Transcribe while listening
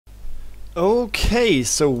Okay,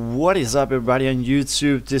 so what is up everybody on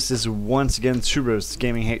YouTube? This is once again Tuber's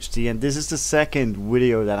Gaming HD, and this is the second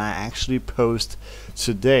video that I actually post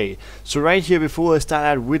today. So right here, before I start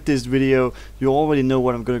out with this video, you already know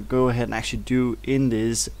what I'm gonna go ahead and actually do in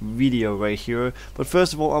this video right here. But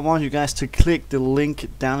first of all, I want you guys to click the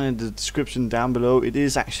link down in the description down below. It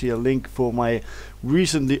is actually a link for my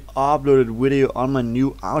recently uploaded video on my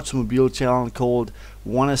new automobile channel called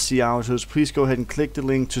Wanna See Autos. Please go ahead and click the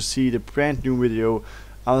link to see the brand new video.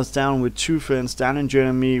 I was down with two friends down in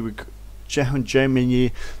Germany,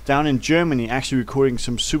 actually recording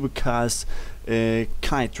some supercars,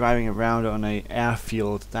 kind of driving around on an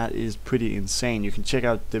airfield. That is pretty insane. You can check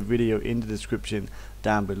out the video in the description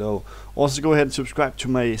down below. Also go ahead and subscribe to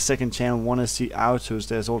my second channel, Wanna See Autos.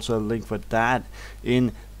 There's also a link for that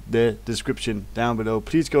in the description down below.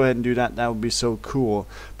 Please go ahead and do that. That would be so cool.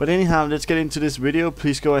 But anyhow, let's get into this video.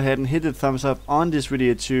 Please go ahead and hit the thumbs up on this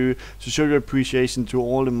video too, to show your appreciation to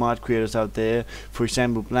all the mod creators out there. For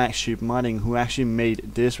example, BLACKSHEEP modding, who actually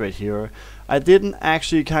made this right here. I didn't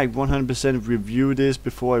actually kind of 100% review this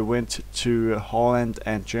before I went to Holland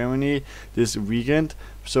and Germany this weekend,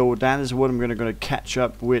 so that is what I'm gonna catch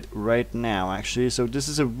up with right now actually. So this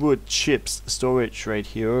is a wood chips storage right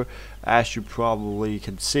here. As you probably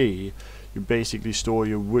can see, you basically store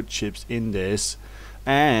your wood chips in this.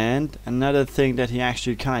 And another thing that he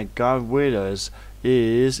actually kind of got with us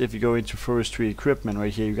is, if you go into forestry equipment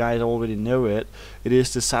right here, you guys already know it, it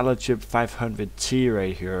is the SalaChip 500T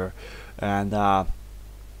right here. And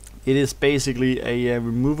it is basically a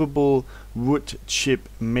removable wood chip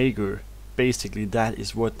maker. Basically that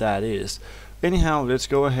is what that is. Anyhow, let's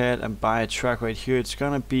go ahead and buy a truck right here. It's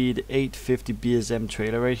gonna be the 850 BSM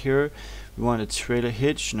trailer right here. We want a trailer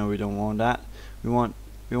hitch. No, we don't want that. We want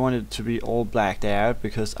it to be all blacked out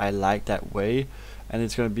because I like that way. And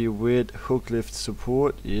it's gonna be with hook lift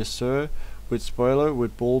support, yes sir, with spoiler,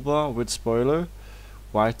 with bull bar, with spoiler,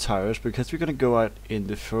 white tires, because we're gonna go out in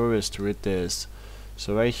the forest with this.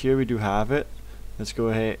 So right here we do have it. Let's go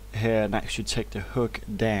ahead and actually take the hook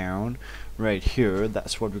down right here.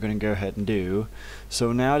 That's what we're gonna go ahead and do.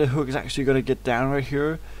 So now the hook is actually gonna get down right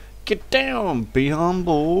here. Get down, be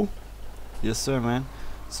humble. Yes sir, man.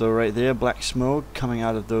 So right there, black smoke coming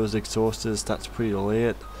out of those exhausters. That's pretty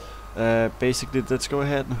lit. Basically, let's go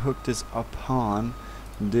ahead and hook this upon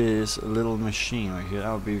this little machine right here.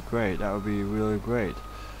 That would be great. That would be really great.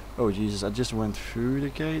 Oh Jesus, I just went through the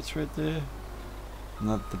gates right there.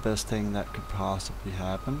 Not the best thing that could possibly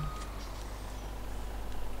happen.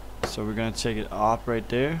 So we're gonna take it up right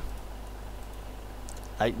there,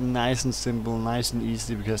 like nice and simple, nice and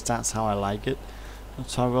easy, because that's how I like it.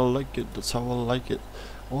 That's how I like it. That's how I like it.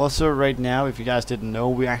 Also, right now, if you guys didn't know,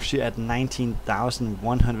 we're actually at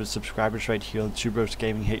 19,100 subscribers right here on Tuber's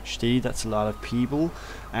Gaming HD. That's a lot of people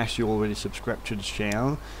actually already subscribed to the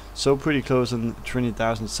channel. So pretty close on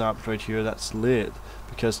 20,000 subs right here. That's lit,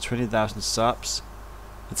 because 20,000 subs,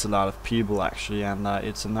 it's a lot of people actually, and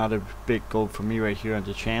it's another big goal for me right here on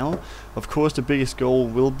the channel. Of course, the biggest goal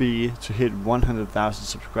will be to hit 100,000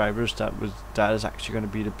 subscribers. That is actually going to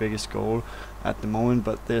be the biggest goal at the moment,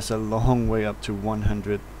 but there's a long way up to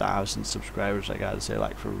 100,000 subscribers. I gotta say,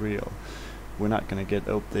 like, for real, we're not gonna get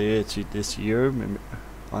up there to this year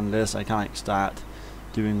unless I kind of start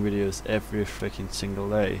doing videos every freaking single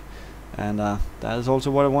day. And that is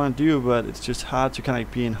also what I want to do, but it's just hard to kind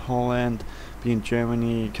of be in Holland, be in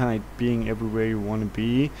Germany, kind of being everywhere you want to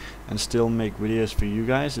be and still make videos for you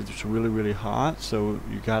guys. It's really hard. So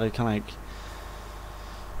you gotta kind of,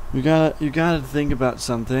 you gotta think about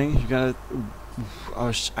something. You gotta, I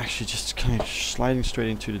was actually just kind of sliding straight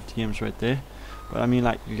into the DMs right there, but I mean,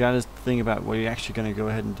 like, you gotta think about what you're actually gonna go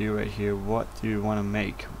ahead and do right here. What do you want to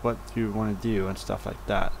make? What do you want to do, and stuff like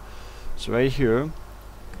that. So right here,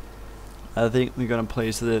 I think we're gonna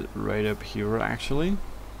place it right up here actually,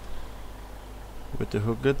 with the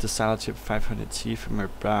hooklet, the SalaChip 500T from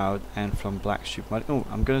About and from BLACKSHEEP mod. Oh,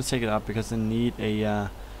 I'm gonna take it up because I need a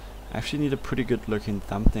actually need a pretty good looking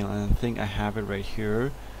thumbnail, and I think I have it right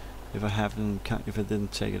here. If I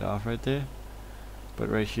didn't take it off right there, but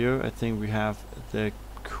right here I think we have the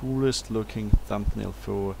coolest looking thumbnail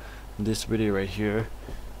for this video right here.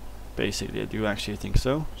 Basically, I do actually think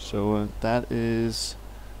so. So that is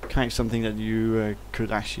kind of something that you could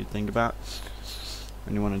actually think about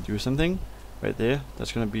when you want to do something. Right there,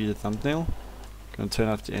 that's gonna be the thumbnail. Gonna turn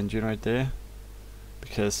off the engine right there,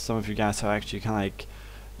 because some of you guys have actually kind of like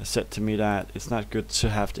said to me that it's not good to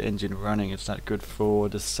have the engine running. It's not good for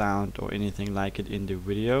the sound or anything like it in the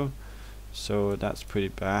video. So that's pretty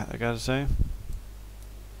bad, I gotta say.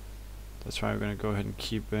 That's why we're gonna go ahead and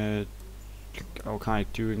keep it, kind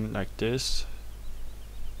of doing like this.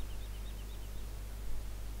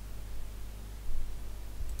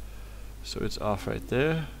 So it's off right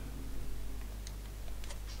there.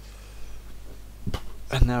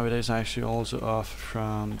 And now it is actually also off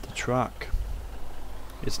from the truck.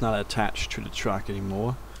 It's not attached to the truck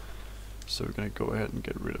anymore. So we're gonna go ahead and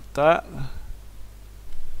get rid of that.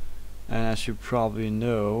 And as you probably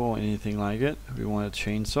know, or anything like it, we want a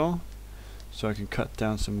chainsaw. So I can cut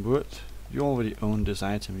down some wood. You already own this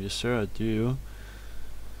item. Yes sir, I do.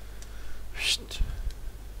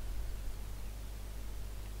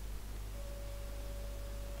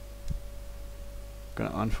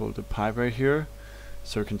 Gonna unfold the pipe right here,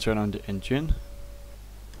 so we can turn on the engine.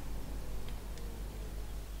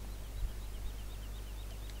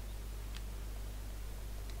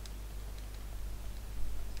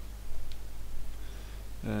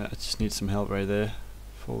 I just need some help right there.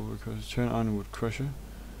 Forward crusher. Turn on wood crusher.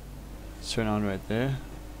 Turn on right there.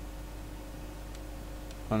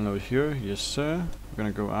 Unload here. Yes sir. We're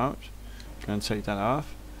gonna go out. Gonna take that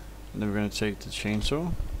off, and then we're gonna take the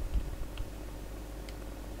chainsaw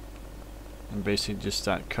and basically just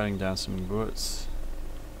start cutting down some woods.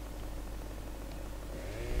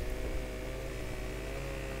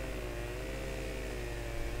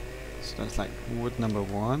 So that's like wood number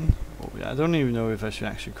 1. Oh, yeah, I don't even know if I should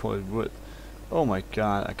actually call it wood. Oh my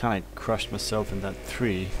god, I kinda crushed myself in that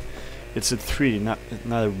 3. It's a 3, not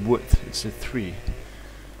a wood, it's a 3.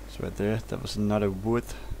 So right there, that was not a wood.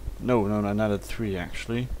 No, not a 3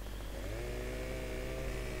 actually.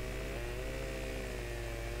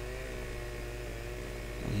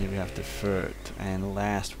 And here we have the third and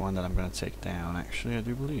last one that I'm gonna take down, actually, I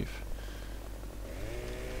do believe.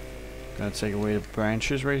 Gonna take away the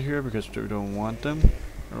branches right here because we don't want them.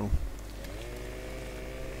 Oh.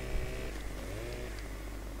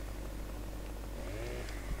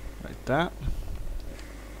 Like that.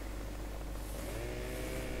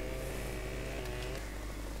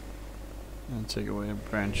 And take away the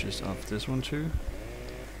branches of this one too.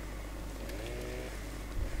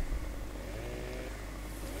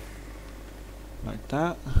 Like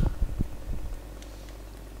that.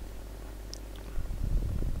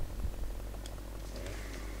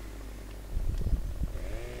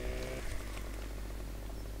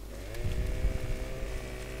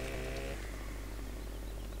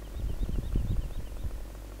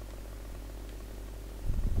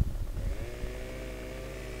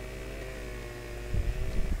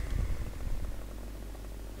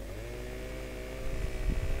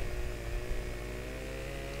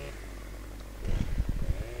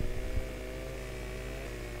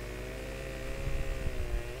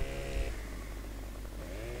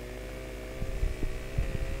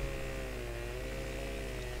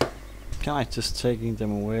 Kinda like just taking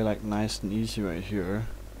them away like nice and easy right here.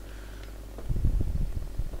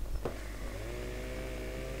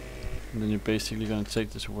 And then you're basically gonna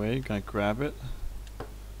take this away, gonna grab it.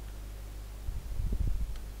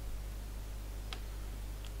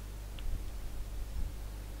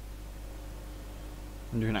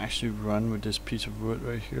 And you can actually run with this piece of wood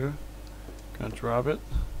right here. Gonna drop it.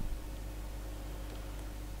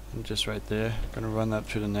 And just right there, gonna run that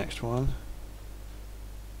to the next one.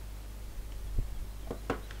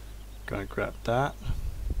 Gonna grab that.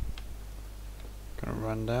 Gonna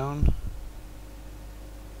run down.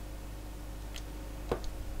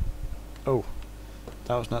 Oh,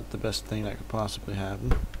 that was not the best thing that could possibly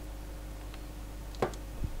happen.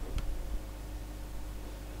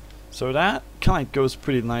 So that kind of goes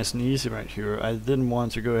pretty nice and easy right here. I didn't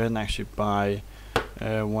want to go ahead and actually buy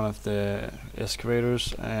one of the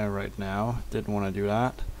excavators right now. Didn't want to do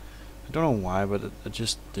that. I don't know why, but I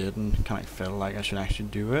just didn't. Kind of felt like I should actually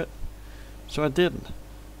do it. So I didn't.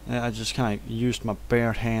 I just kind of used my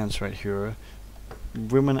bare hands right here.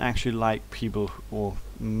 Women actually like people or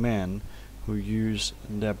men who use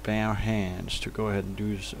their bare hands to go ahead and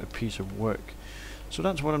do a piece of work. So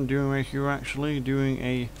that's what I'm doing right here, actually doing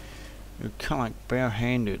a kind of like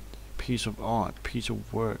bare-handed piece of art, piece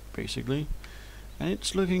of work basically, and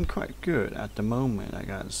it's looking quite good at the moment, I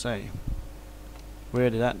gotta say. Where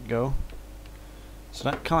did that go? So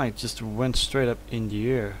that kind of just went straight up in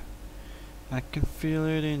the air. I can feel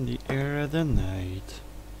it in the air of the night.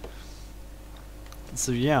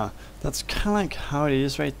 So yeah, that's kind of like how it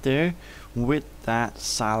is right there with that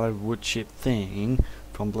solid wood chip thing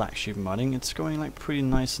from Black Sheep modding. It's going like pretty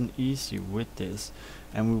nice and easy with this,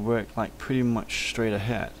 and we work like pretty much straight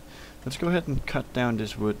ahead. Let's go ahead and cut down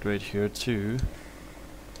this wood right here too.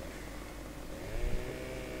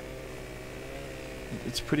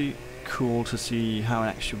 It's pretty cool to see how it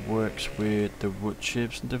actually works with the wood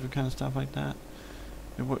chips and different kind of stuff like that.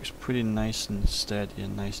 It works pretty nice and steady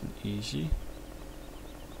and nice and easy.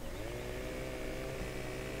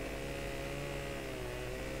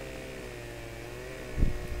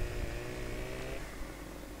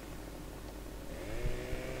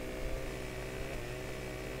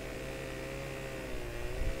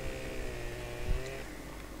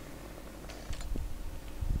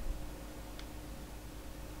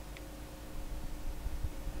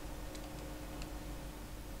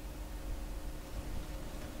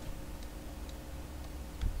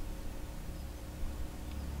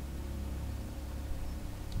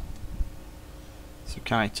 So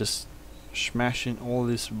kind of just smashing all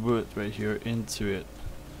this wood right here into it,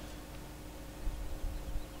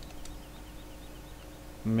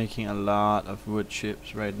 making a lot of wood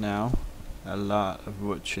chips right now, a lot of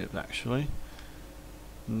wood chips actually,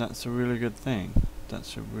 and that's a really good thing.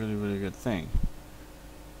 That's a really good thing.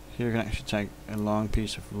 Here you can actually take a long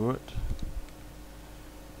piece of wood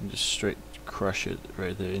and just straight crush it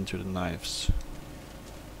right there into the knives.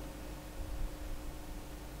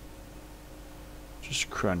 Just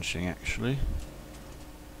crunching actually,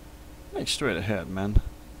 like straight ahead, man.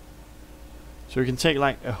 So we can take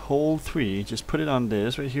like a whole 3, just put it on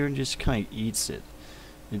this right here and just kind of eats it.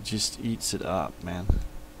 It just eats it up, man.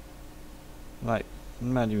 Like,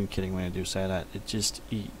 I'm not even kidding when I do say that. It just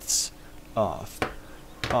eats up.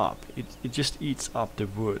 It just eats up the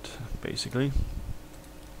wood, basically.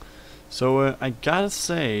 So I gotta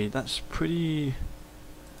say that's pretty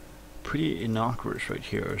innocuous right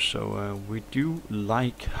here. So we do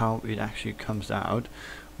like how it actually comes out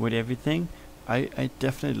with everything. I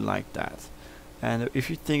definitely like that. And if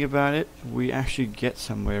you think about it, we actually get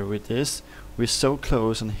somewhere with this. We're so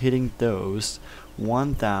close on hitting those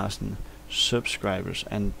 1,000 subscribers,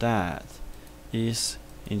 and that is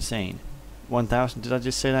insane. 1,000, did I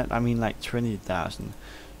just say that? I mean like 20,000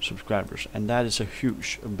 subscribers, and that is a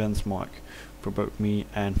huge benchmark for both me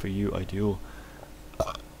and for you. I do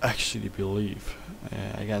actually believe,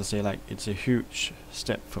 I gotta say, like, it's a huge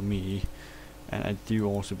step for me, and I do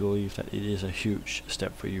also believe that it is a huge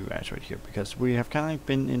step for you guys right here, because we have kind of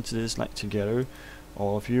been into this like together,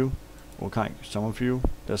 all of you, or kind of some of you.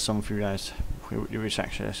 There's some of you guys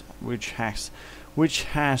which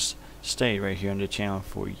has stayed right here on the channel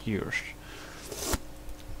for years.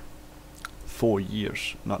 4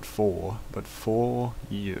 years, not 4, but 4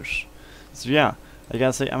 years. So yeah, I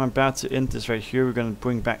gotta say, I'm about to end this right here. We're gonna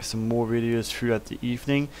bring back some more videos throughout the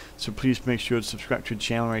evening, so please make sure to subscribe to the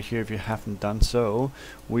channel right here if you haven't done so.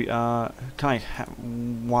 We are kind of,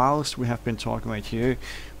 whilst we have been talking right here,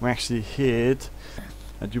 we actually hit,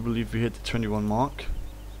 I do believe we hit the 21 mark.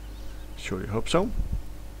 Surely hope so.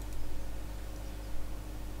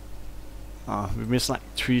 We missed like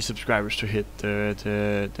 3 subscribers to hit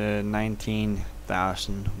the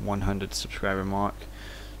 19,100 subscriber mark.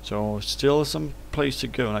 So still some place to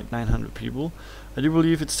go, like 900 people. I do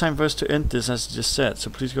believe it's time for us to end this, as I just said. So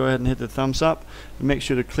please go ahead and hit the thumbs up, and make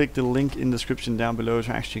sure to click the link in the description down below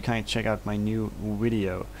to actually kind of check out my new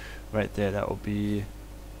video right there. That will be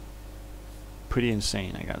pretty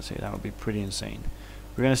insane, I gotta say. That would be pretty insane.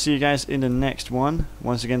 We're gonna see you guys in the next one.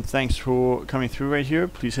 Once again, thanks for coming through right here.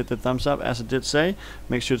 Please hit the thumbs up, as I did say.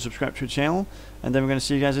 Make sure to subscribe to the channel, and then we're gonna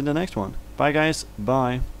see you guys in the next one. Bye guys,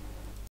 bye.